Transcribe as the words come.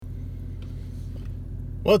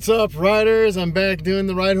What's up, riders? I'm back doing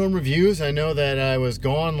the ride home reviews. I know that I was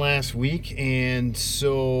gone last week, and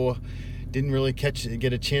so didn't really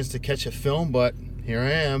get a chance to catch a film, but here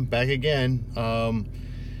I am back again.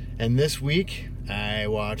 And this week I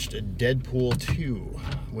watched Deadpool 2,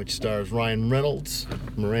 which stars Ryan Reynolds,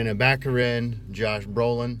 Morena Baccarin, Josh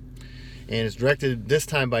Brolin, and it's directed this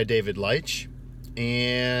time by David Leitch.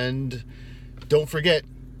 And don't forget,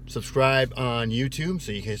 subscribe on YouTube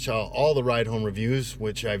so you can catch all the ride home reviews,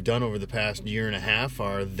 which I've done over the past year and a half,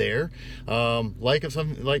 are there. Like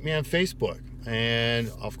me on Facebook,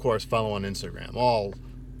 and of course follow on Instagram. All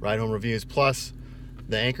ride home reviews, plus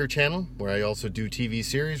the Anchor channel where I also do TV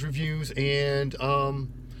series reviews, and on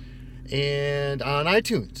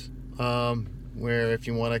iTunes, where if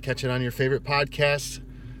you want to catch it on your favorite podcast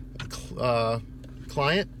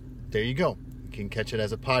client, there you go. Can catch it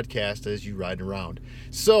as a podcast as you ride around.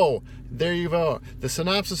 So there you go. The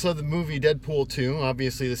synopsis of the movie Deadpool 2,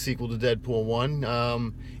 obviously the sequel to Deadpool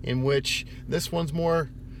 1, in which this one's more,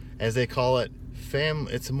 as they call it,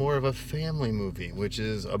 it's more of a family movie, which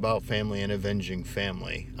is about family and avenging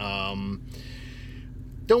family. Don't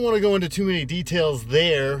want to go into too many details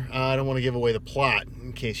there. I don't want to give away the plot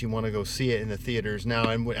in case you want to go see it in the theaters now.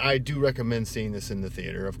 And I do recommend seeing this in the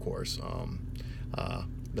theater, of course.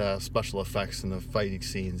 The special effects and the fighting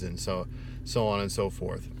scenes and so on and so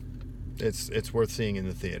forth. It's worth seeing in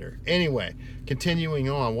the theater. Anyway, continuing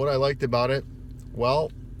on, what I liked about it, well,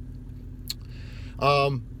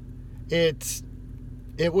 it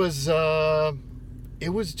was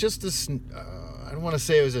just this. I don't want to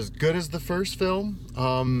say it was as good as the first film.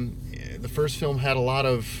 The first film had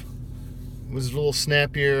was a little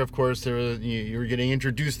snappier. Of course, you were getting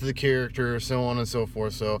introduced to the character, so on and so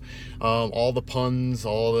forth. So, all the puns,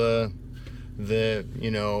 all the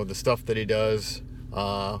stuff that he does,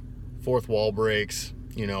 fourth wall breaks,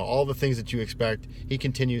 all the things that you expect, he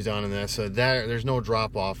continues on in this. So there's no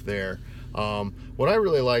drop off there. What I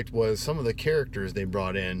really liked was some of the characters they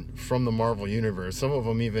brought in from the Marvel Universe. Some of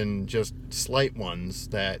them even just slight ones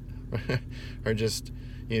that are just,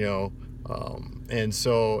 and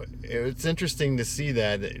so it's interesting to see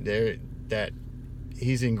that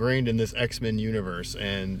he's ingrained in this X-Men universe,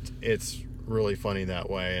 and it's really funny that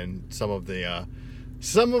way. And some of the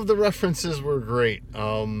references were great,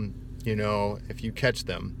 if you catch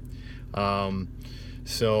them.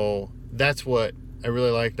 So that's what I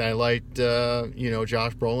really liked. I liked,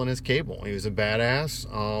 Josh Brolin as Cable. He was a badass.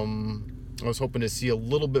 I was hoping to see a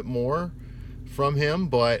little bit more from him,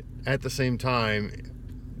 but at the same time,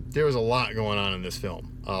 there was a lot going on in this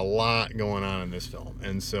film.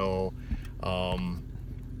 And so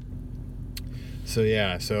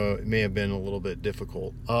it may have been a little bit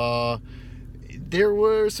difficult. There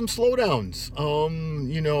were some slowdowns.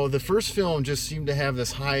 The first film just seemed to have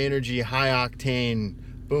this high energy, high octane,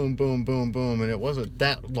 boom, boom, boom, boom, and it wasn't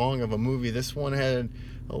that long of a movie. This one had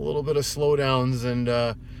a little bit of slowdowns, and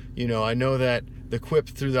I know that the quip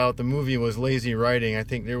throughout the movie was lazy writing. I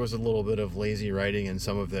think there was a little bit of lazy writing in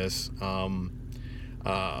some of this, but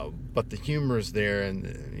the humor's there,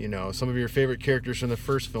 and some of your favorite characters from the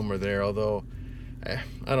first film are there. Although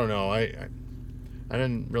I don't know, I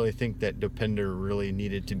didn't really think that Dopinder really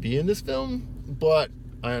needed to be in this film, but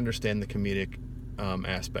I understand the comedic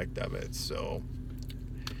aspect of it. So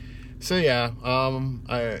yeah,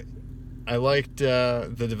 I liked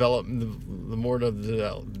the development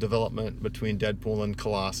between Deadpool and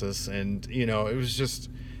Colossus, and it was just,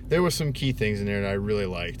 there were some key things in there that I really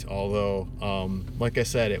liked. Although, like I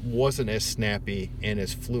said, it wasn't as snappy and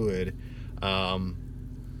as fluid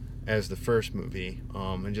as the first movie.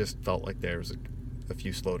 It just felt like there was a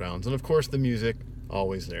few slowdowns, and of course the music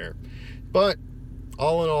always there. But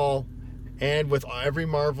all in all, and with every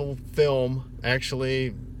Marvel film,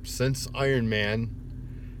 actually since Iron Man,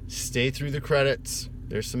 stay through the credits.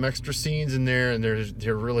 There's some extra scenes in there, and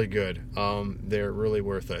they're really good. They're really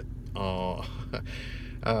worth it.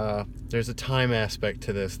 There's a time aspect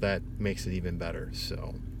to this that makes it even better.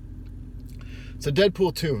 So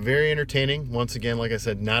Deadpool 2, very entertaining. Once again, like I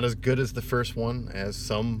said, not as good as the first one, as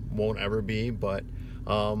some won't ever be, but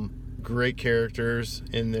great characters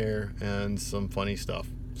in there and some funny stuff.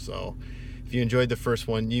 So if you enjoyed the first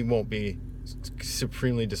one, you won't be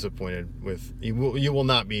supremely disappointed with, you will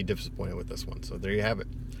not be disappointed with this one. So there you have it.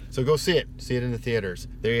 So go see it in the theaters.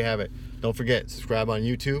 There you have it. Don't forget, subscribe on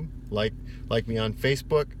YouTube, like me on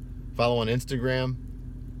Facebook, follow on Instagram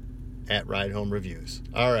 @Ride Home Reviews.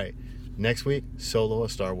 All right, next week, Solo: A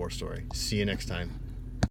Star Wars Story. See you next time.